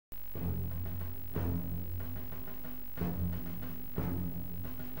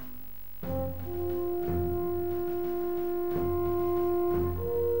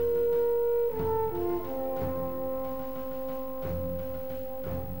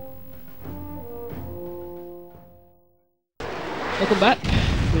Welcome back.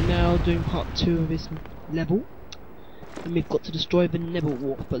 We're now doing part 2 of this level. And we've got to destroy the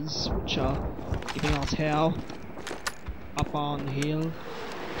Nebelwarfers, which are giving us hell up on the hill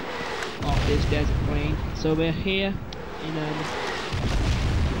off this desert plain. So we're here in the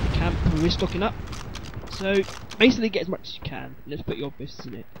camp and we're stocking up. So basically get as much as you can. Let's put your fists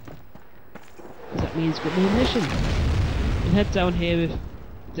in it. Because that means we've got more ammunition. We'll head down here with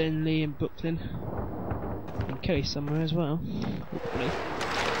Denley and Brooklyn. And Kelly somewhere as well, hopefully.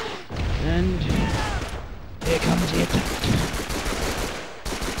 And here comes the attack.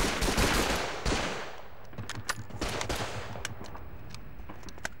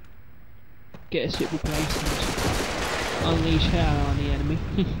 Get a suitable place and unleash hell on the enemy.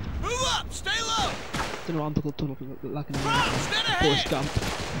 Move up! Stay low! Don't know what I'm talking like an Forrest Gump,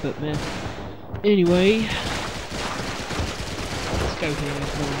 but man. Anyway, let's go here.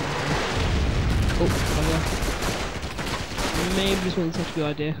 Oh, bugger. Maybe this wasn't such a good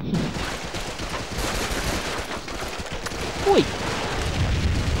idea. Oi!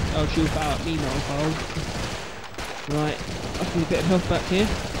 Oh, she'll bow at me now, Carl. Right, I've got a bit of health back here.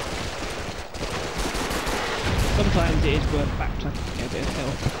 Sometimes it is worth backtracking to get a bit of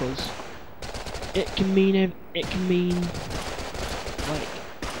health because it can mean like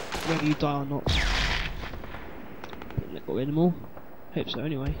whether you die or not. But got rid of them all. Hope so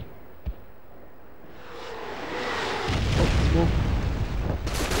anyway. Oh, more.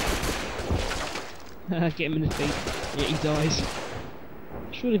 Get him in the feet. Yeah, he dies.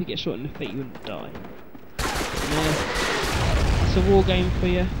 Surely if you get shot in the feet you wouldn't die. Yeah. It's a war game for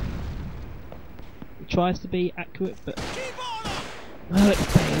you. It tries to be accurate, but it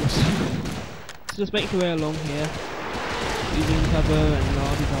fails. So just make your way along here, using cover and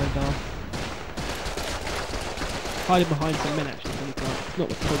la-di-da-da. Hiding behind some men actually, really can't. Not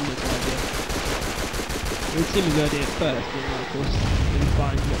the problem with the idea. It would seem a good idea at first, and then of course you'll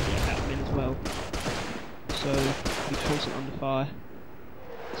find what you're happening as well. So be constant under fire.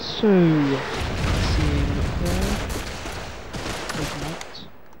 So seeing up there. Open that.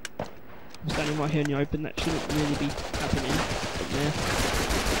 I'm standing right here in the open, that shouldn't really be happening from there.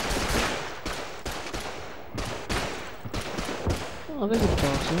 Oh, there's a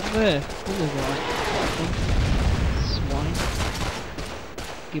bastard up there. On the right. Swine.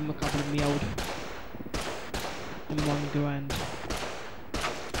 Give him a couple of me old M1 grand.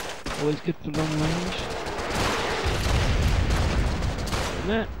 Always good for long range. And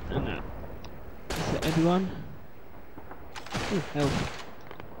that, and that. Is that everyone? Ooh, health.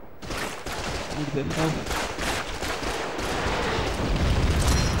 Need a bit of health.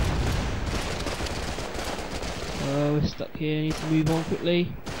 We're stuck here, need to move on quickly.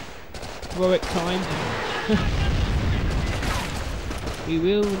 Heroic time. We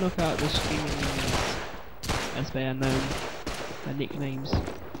will knock out the screaming enemies, as they are known, their nicknames.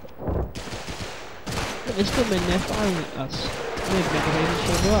 But there's still men there firing at us. They've never even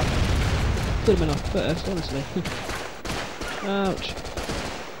shown up. Put them enough first, honestly. Ouch.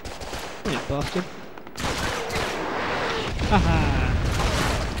 You bastard. Haha!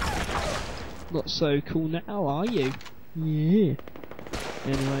 Not so cool now, are you? Yeah.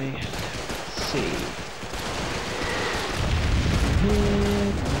 Anyway, let's see.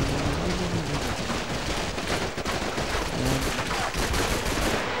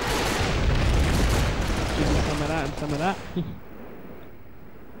 Some of that and some of that.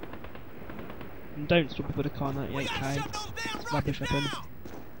 And don't stop before the car 98k. Rubbish weapon.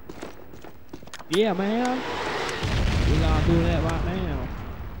 Yeah, man. We're gonna do that right now.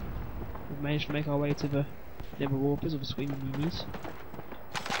 We've managed to make our way to the Nebelwarfers, or the screaming enemies.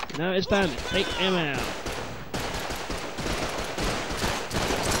 Now it's time to take them out.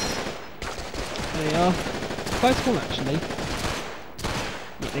 There they are. Quite small actually.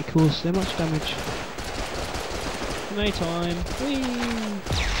 Yet they cause so much damage. Nighttime. Whee!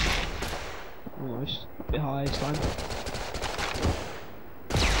 Almost. A bit high this time.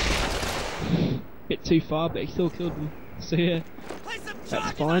 Bit too far, but he still killed them. So yeah,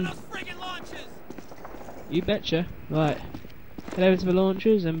 that's fine. You betcha. Right. Head over to the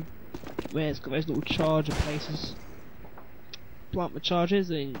launchers and where it's got those little charger places. Plant the charges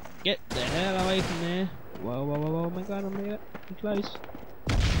and get the hell away from there. Whoa, whoa, whoa, whoa, oh my god, I'm here. Too close.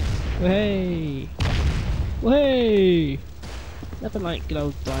 Hey! Hey! Nothing like good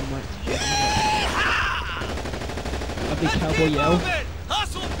old dynamite. Lovely cowboy yell. And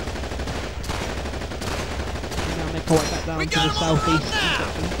now make our way back down to the southeast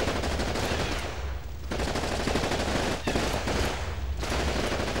section.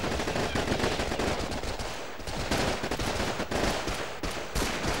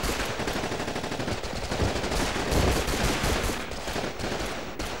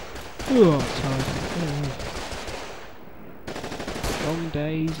 Oh, I'm tired. Long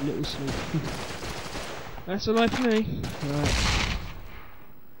days, little sleep. That's the life for me. Right.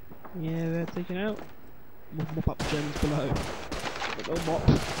 Yeah, they're taken out. Mop up gems below. Go mop.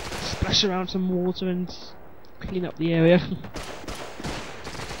 Splash around some water and clean up the area.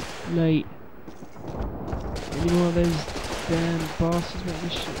 Late. Any more of those damn bastards make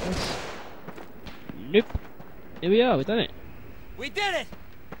this shit us? Nope. Here we are, we've done it. We did it!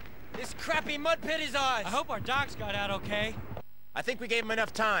 This crappy mud pit is ours! I hope our dogs got out okay. I think we gave him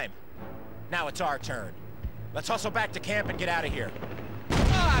enough time. Now it's our turn. Let's hustle back to camp and get out of here.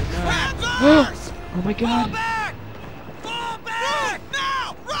 Ah, crap! Oh my god! Fall back! Fall back!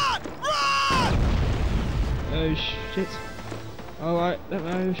 Now! Run! Run! Oh shit. Alright, don't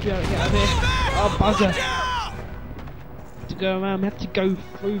know, should be able to get out of here. Oh bugger! To go around, we have to go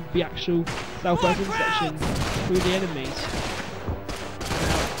through the actual southwestern section, through the enemies.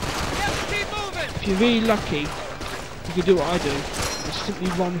 If you're really lucky, you can do what I do, just simply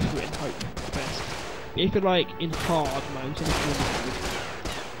run through it and hope for the best. But if you're like in hard mode, in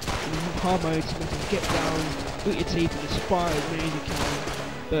hard mode, you can get down, put your teeth and aspire as many as you can.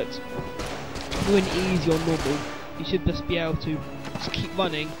 But if you're in easy or normal, you should just be able to just keep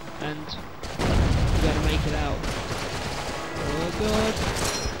running and you're gonna make it out. Oh god.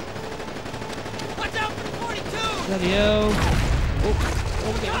 Watch out for the 42! Bloody hell. Oh,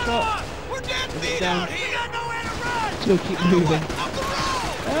 we're getting shot. We're dead Get beat down. out here! We got nowhere to run! Still keep moving. Up the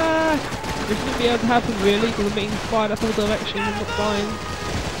road! Ah! This shouldn't be able to happen really, because I'm being fired up all directions and not dying.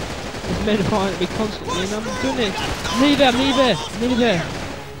 There's men firing at me constantly and I'm doing it. Nearly there, nearly there, nearly there.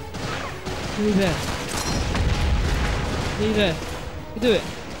 Nearly there. Nearly there. You do it.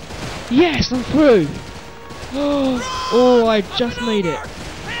 Yes, I'm through! Oh, I just made it.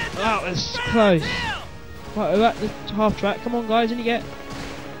 Oh, that's close. Right, we're at the half track. Come on guys, in you get.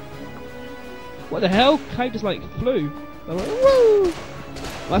 What the hell? Cave just like flew. I went, woo!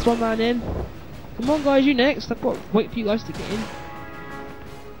 Last one man in. Come on guys, you next. I've got to wait for you guys to get in.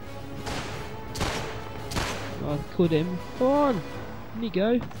 Oh, I caught him. Come on. In you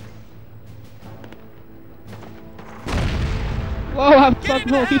go. Whoa, I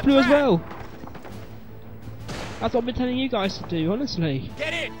thought he flew as well. That's what I've been telling you guys to do, honestly.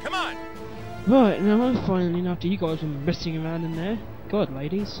 Get in! Come on! Right, now I'm finally after you guys were messing around in there. God,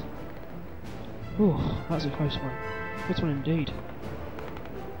 ladies. Oh, that's a close one. Close one indeed.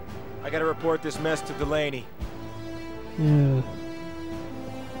 I gotta report this mess to Delaney. Yeah. You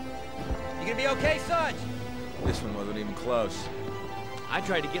gonna be okay, Sarge? This one wasn't even close. I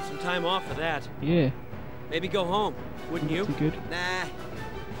tried to get some time off for that. Yeah. Maybe go home, wouldn't you? Too good. Nah.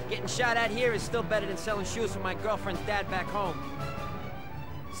 Getting shot at here is still better than selling shoes for my girlfriend's dad back home.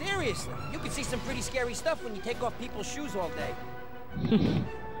 Seriously, you can see some pretty scary stuff when you take off people's shoes all day.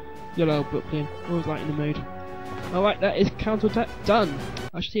 Yellow Brooklyn, always light in the mood. Alright, that is Counterattack done.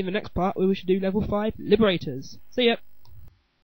 I shall see you in the next part where we should do level 5 Liberators. See ya!